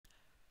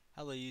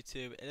Hello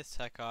YouTube, it is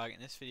TechHog.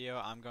 In this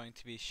video I'm going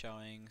to be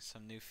showing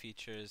some new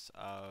features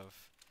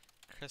of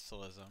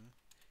Chrysalism.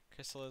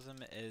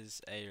 Chrysalism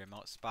is a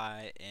remote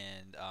spy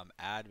and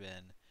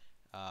admin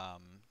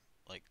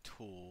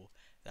tool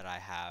that I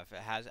have. It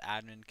has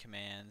admin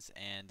commands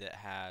and it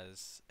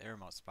has a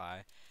remote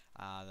spy.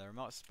 The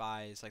remote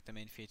spy is like the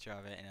main feature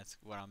of it, and it's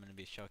what I'm going to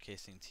be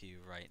showcasing to you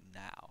right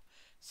now.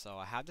 So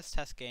I have this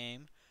test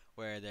game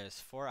where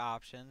there's four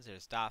options.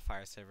 There's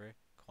 .fireserver,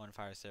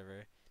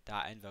 .fireserver,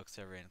 .invoke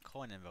server, and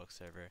 .invoke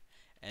server,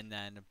 and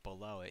then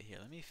below it here,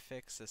 let me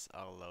fix this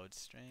load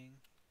string.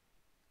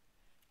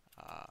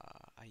 The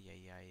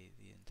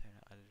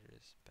internet editor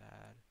is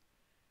bad.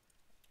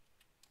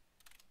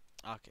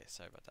 Okay,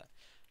 sorry about that.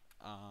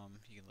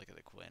 You can look at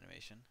the cool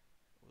animation.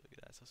 Ooh, look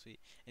at that, so sweet.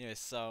 Anyways,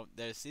 so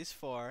there's these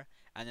four,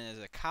 and then there's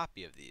a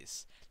copy of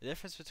these. The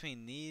difference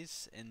between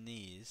these and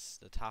these,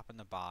 the top and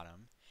the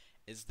bottom,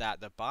 is that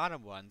the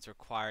bottom ones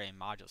require a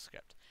module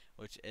script,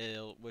 which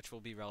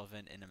will be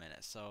relevant in a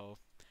minute. So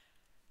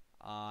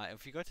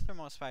if you go to the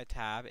Remote Spy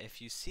tab,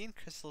 if you've seen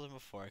Chrysalism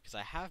before, because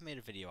I have made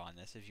a video on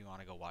this if you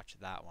want to go watch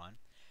that one,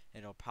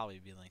 it'll probably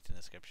be linked in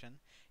the description,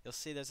 you'll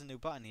see there's a new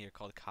button here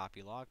called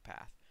Copy Log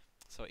Path.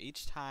 So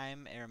each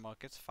time a remote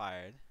gets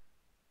fired,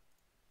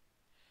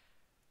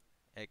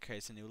 it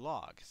creates a new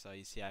log. So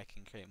you see I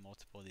can create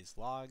multiple of these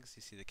logs.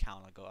 You see the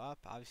count will go up.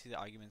 Obviously the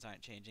arguments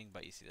aren't changing,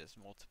 but you see there's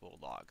multiple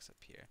logs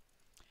up here.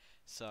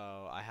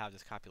 So I have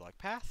this copy log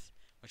path,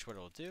 which what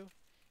it'll do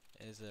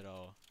is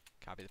it'll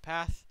copy the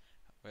path,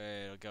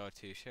 where it'll go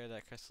to share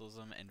that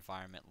Chrysalism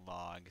environment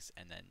logs,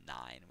 and then 9,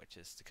 which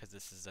is because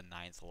this is the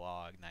ninth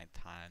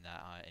time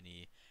that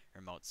any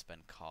remote's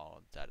been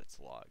called that it's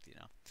logged, you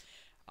know.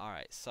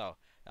 Alright, so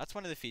that's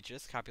one of the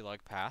features, copy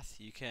log path.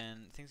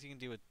 Things you can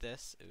do with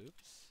this,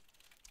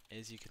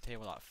 is you can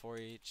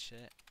table.forEach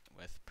it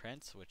with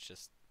print, which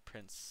just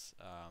prints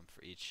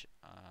for each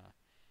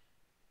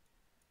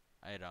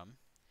item.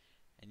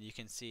 And you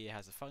can see it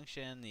has a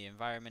function, the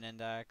environment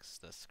index,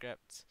 the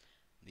script,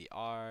 the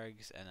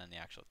args, and then the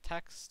actual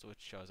text,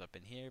 which shows up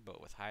in here but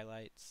with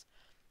highlights.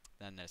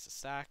 Then there's a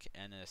stack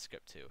and then a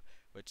script 2,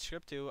 which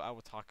script 2 I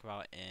will talk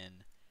about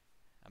in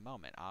a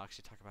moment. I'll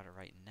actually talk about it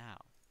right now.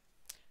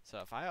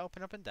 So if I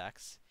open up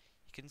index,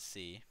 you can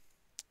see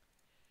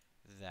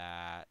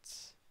that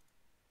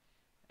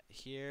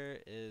here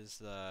is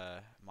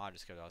the module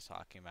script I was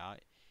talking about.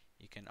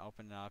 You can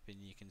open it up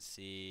and you can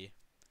see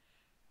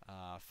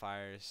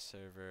fire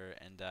server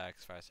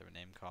index, fire server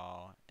name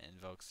call,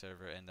 invoke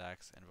server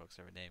index, invoke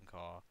server name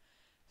call.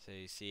 So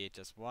you see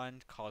just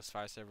one calls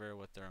fire server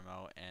with the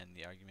remote and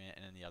the argument,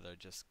 and then the other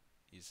just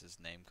uses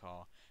name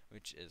call,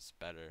 which is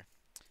better,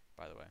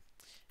 by the way,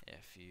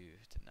 if you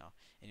didn't know.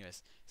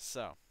 Anyways,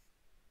 so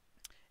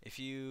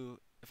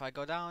if I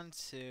go down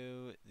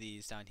to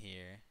these down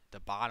here, the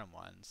bottom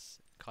ones,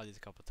 call these a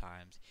couple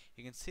times,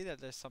 you can see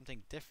that there's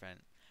something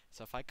different.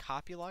 So if I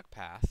copy log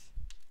path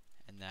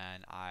and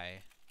then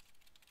I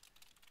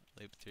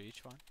loop through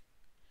each one,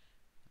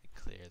 let me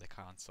clear the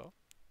console,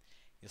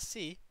 you'll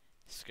see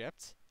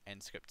script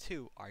and script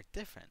 2 are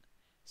different.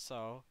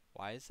 So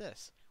why is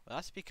this? Well,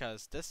 that's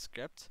because this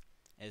script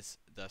is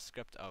the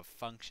script of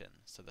function.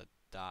 So the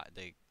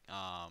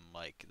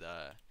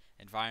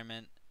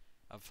environment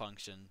of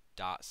function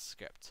dot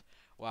script,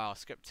 while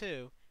script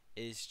 2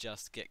 is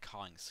just get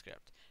calling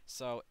script.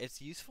 So it's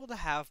useful to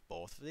have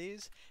both of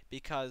these,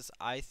 because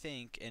I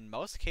think in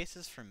most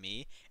cases for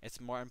me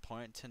it's more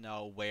important to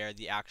know where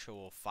the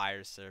actual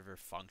fire server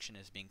function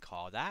is being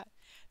called at.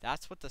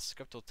 That's what the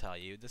script will tell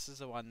you. This is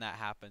the one that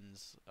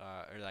happens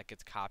or that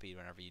gets copied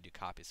whenever you do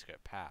copy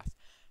script path.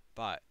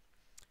 But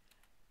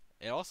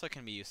it also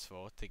can be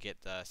useful to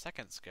get the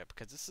second script,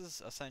 because this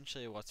is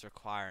essentially what's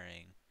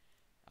requiring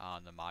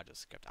the module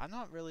script. I'm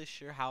not really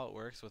sure how it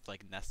works with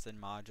like nested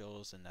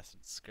modules and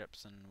nested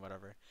scripts and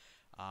whatever.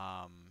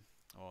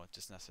 Well,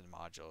 just nested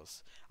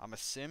modules. I'm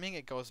assuming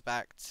it goes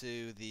back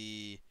to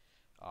the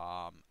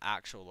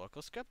actual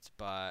local script,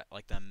 but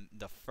like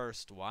the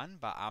first one,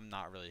 but I'm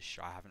not really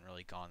sure. I haven't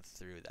really gone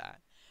through that.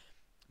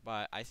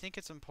 But I think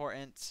it's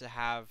important to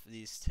have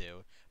these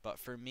two. But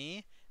for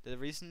me, the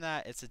reason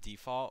that it's a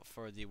default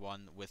for the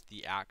one with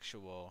the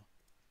actual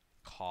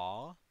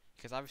call,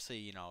 because obviously,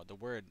 you know, the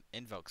word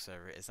invoke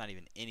server is not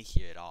even in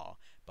here at all,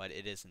 but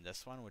it is in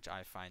this one, which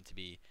I find to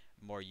be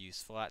more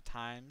useful at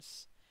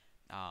times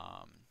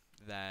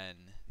than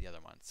the other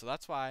one. So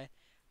that's why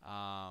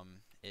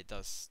it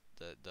does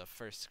the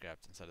first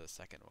script instead of the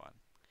second one.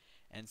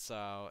 And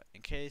so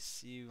in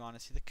case you want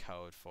to see the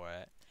code for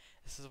it,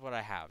 this is what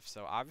I have.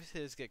 So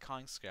obviously this get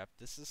calling script.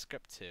 This is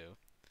script 2.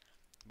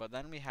 But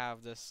then we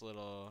have this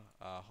little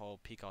whole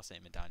pcall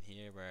statement down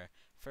here, where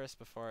first,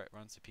 before it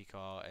runs the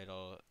pcall,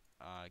 it'll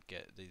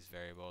get these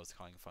variables,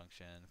 calling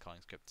function,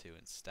 calling script 2,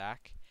 and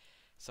stack.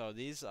 So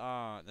these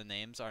the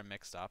names are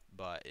mixed up,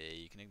 but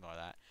you can ignore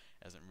that.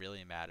 It doesn't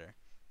really matter.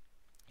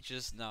 You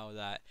just know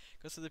that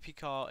it goes to the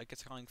pcall, it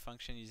gets a calling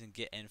function using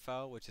get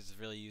info, which is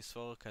really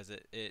useful because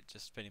it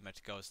just pretty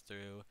much goes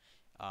through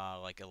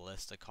like a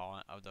list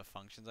of the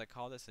functions I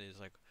called it. So there's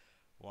like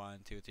 1,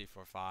 2, 3,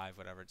 4, 5,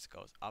 whatever. It just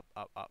goes up,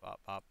 up, up,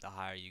 up, up. The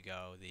higher you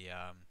go, the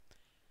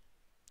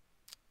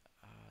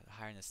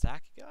higher in the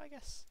stack you go, I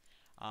guess.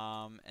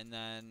 And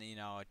then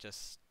it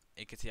gets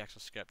the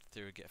actual script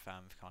through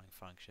getFem calling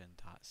function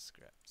dot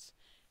script.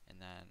 And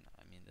then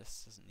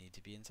this doesn't need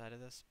to be inside of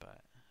this,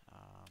 but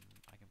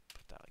I can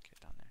put that like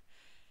down there.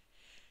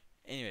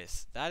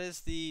 Anyways, that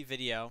is the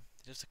video.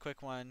 Just a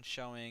quick one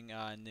showing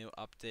a new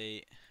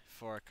update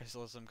for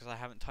Chrysalism because I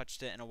haven't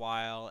touched it in a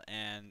while,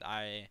 and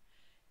that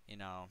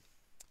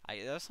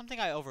was something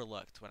I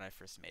overlooked when I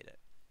first made it.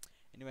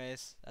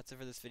 Anyways, that's it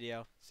for this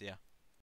video. See ya.